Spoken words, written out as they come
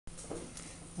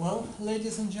Well,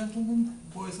 ladies and gentlemen,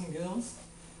 boys and girls,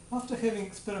 after having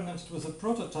experimented with a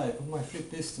prototype of my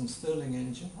free-piston Stirling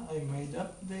engine, I made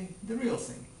up the real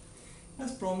thing.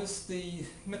 As promised, the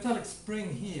metallic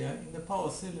spring here in the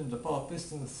power cylinder power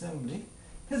piston assembly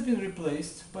has been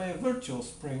replaced by a virtual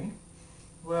spring,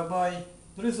 whereby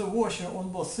there is a washer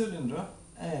on both cylinder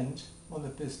and on the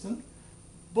piston.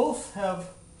 Both have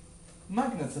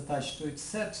magnets attached to it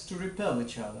set to repel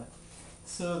each other.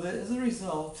 So that as a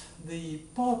result, the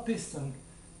power piston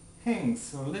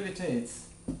hangs or levitates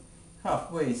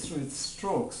halfway through its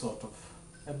stroke, sort of,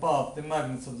 above the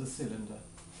magnets of the cylinder.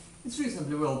 It's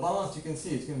reasonably well balanced. You can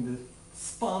see it can be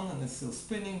spun and it's still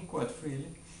spinning quite freely.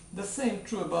 The same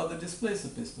true about the displacer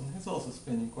piston. It's also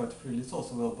spinning quite freely. It's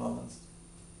also well balanced.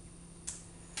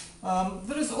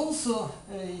 There is also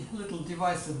a little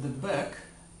device at the back.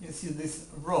 You see this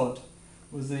rod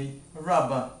with a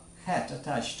rubber hat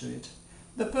attached to it.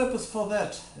 The purpose for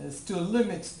that is to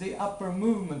limit the upper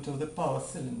movement of the power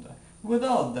cylinder.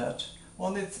 Without that,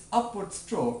 on its upward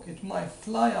stroke, it might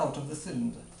fly out of the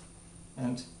cylinder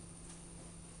and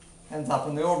ends up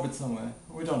in the orbit somewhere.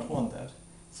 We don't want that.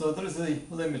 So there is a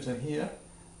limiter here.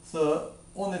 So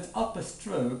on its upper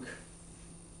stroke,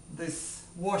 this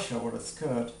washer or a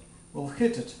skirt will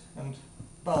hit it and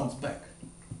bounce back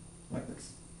like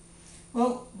this.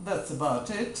 Well, that's about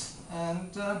it, and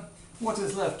what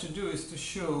is left to do is to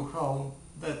show how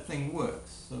that thing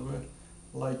works. So we'll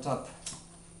light up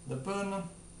the burner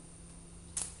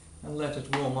and let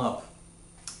it warm up.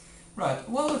 Right,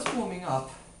 while it's warming up,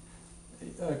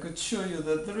 I could show you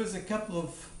that there is a couple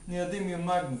of neodymium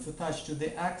magnets attached to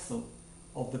the axle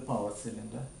of the power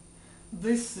cylinder.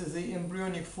 This is the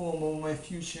embryonic form of my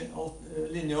future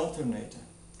linear alternator.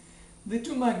 The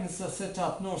two magnets are set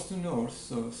up north to north,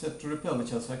 so set to repel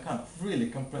each other, so I can't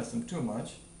really compress them too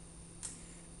much.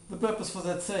 The purpose for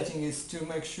that setting is to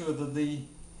make sure that the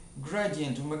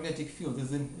gradient of magnetic field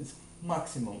is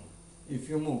maximum if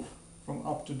you move from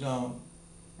up to down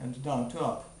and down to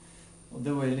up,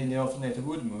 the way a linear alternator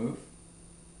would move,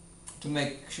 to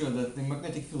make sure that the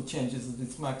magnetic field changes at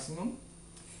its maximum.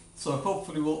 So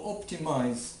hopefully we'll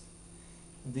optimize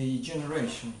the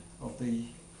generation of the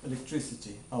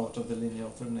electricity out of the linear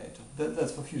alternator.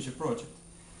 That's for future project.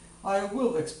 I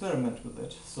will experiment with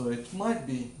it, so it might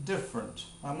be different.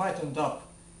 I might end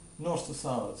up north to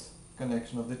south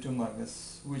connection of the two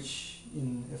magnets, which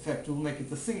in effect will make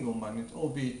it a single magnet,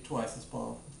 albeit twice as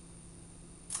powerful.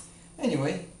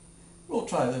 Anyway, we'll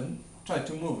try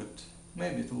to move it.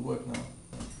 Maybe it will work now.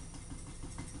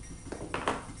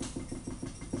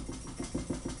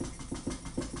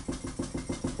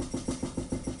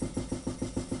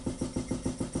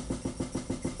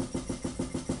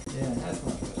 Yeah, that's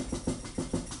much better.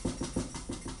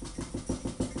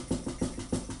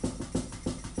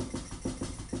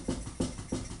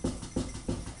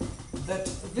 That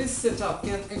this setup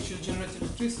can actually generate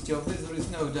electricity, of this there is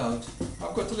no doubt.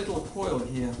 I've got a little coil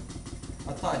here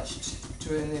attached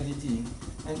to an LED,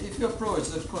 and if you approach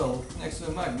that coil next to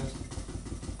a magnet,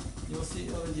 you'll see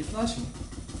LED flashing.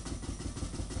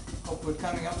 Hopefully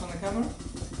coming up on the camera.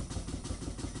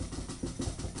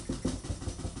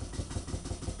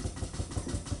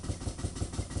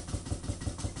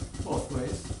 Both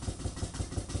ways.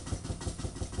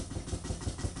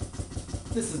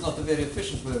 This is not a very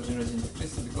efficient way of generating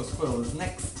electricity because coil is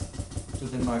next to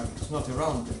the magnet, not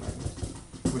around the magnet,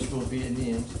 which will be in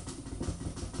the end.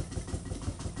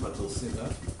 But we'll see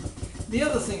that. The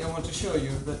other thing I want to show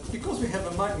you, that because we have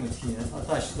a magnet here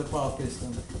attached to the power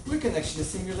piston, we can actually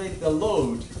simulate the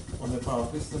load on the power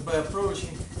piston by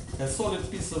approaching a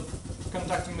solid piece of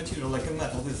conducting material like a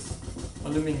metal, this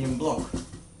aluminium block.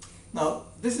 Now,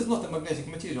 this is not a magnetic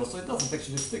material, so it doesn't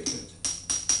actually stick to it.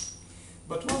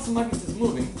 But once the magnet is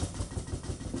moving,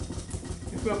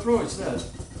 if we approach that,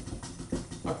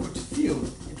 I could feel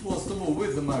it wants to move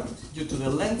with the magnet due to the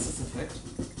lens's effect.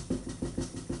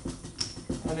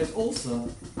 And it also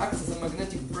acts as a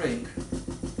magnetic brake,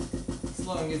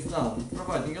 slowing it down,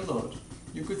 providing a load.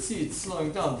 You could see it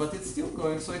slowing down, but it's still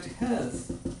going, so it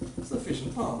has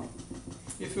sufficient power.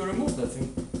 If you remove that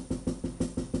thing,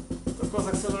 it of course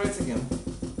accelerates again,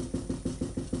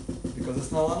 because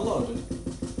it's now unloaded.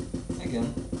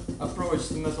 Again, approach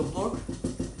the metal block,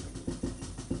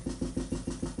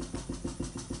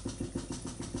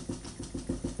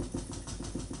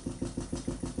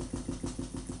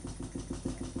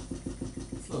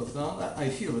 slows down. I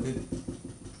feel it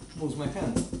moves my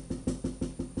hand.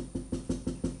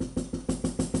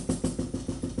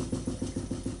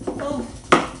 Well,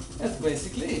 that's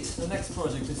basically it. The next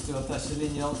project is to attach a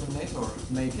linear alternator, or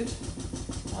make it.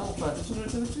 I'll try to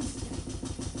generate electricity.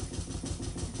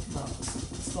 Now,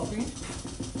 stopping.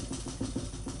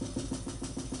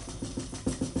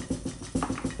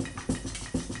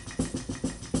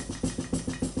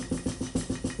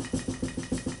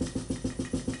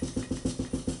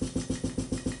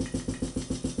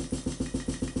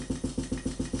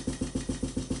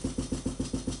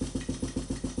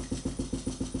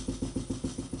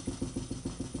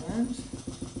 and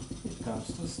it comes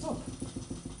to a stop.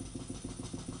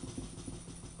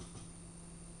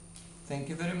 Thank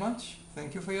you very much.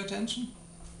 Thank you for your attention.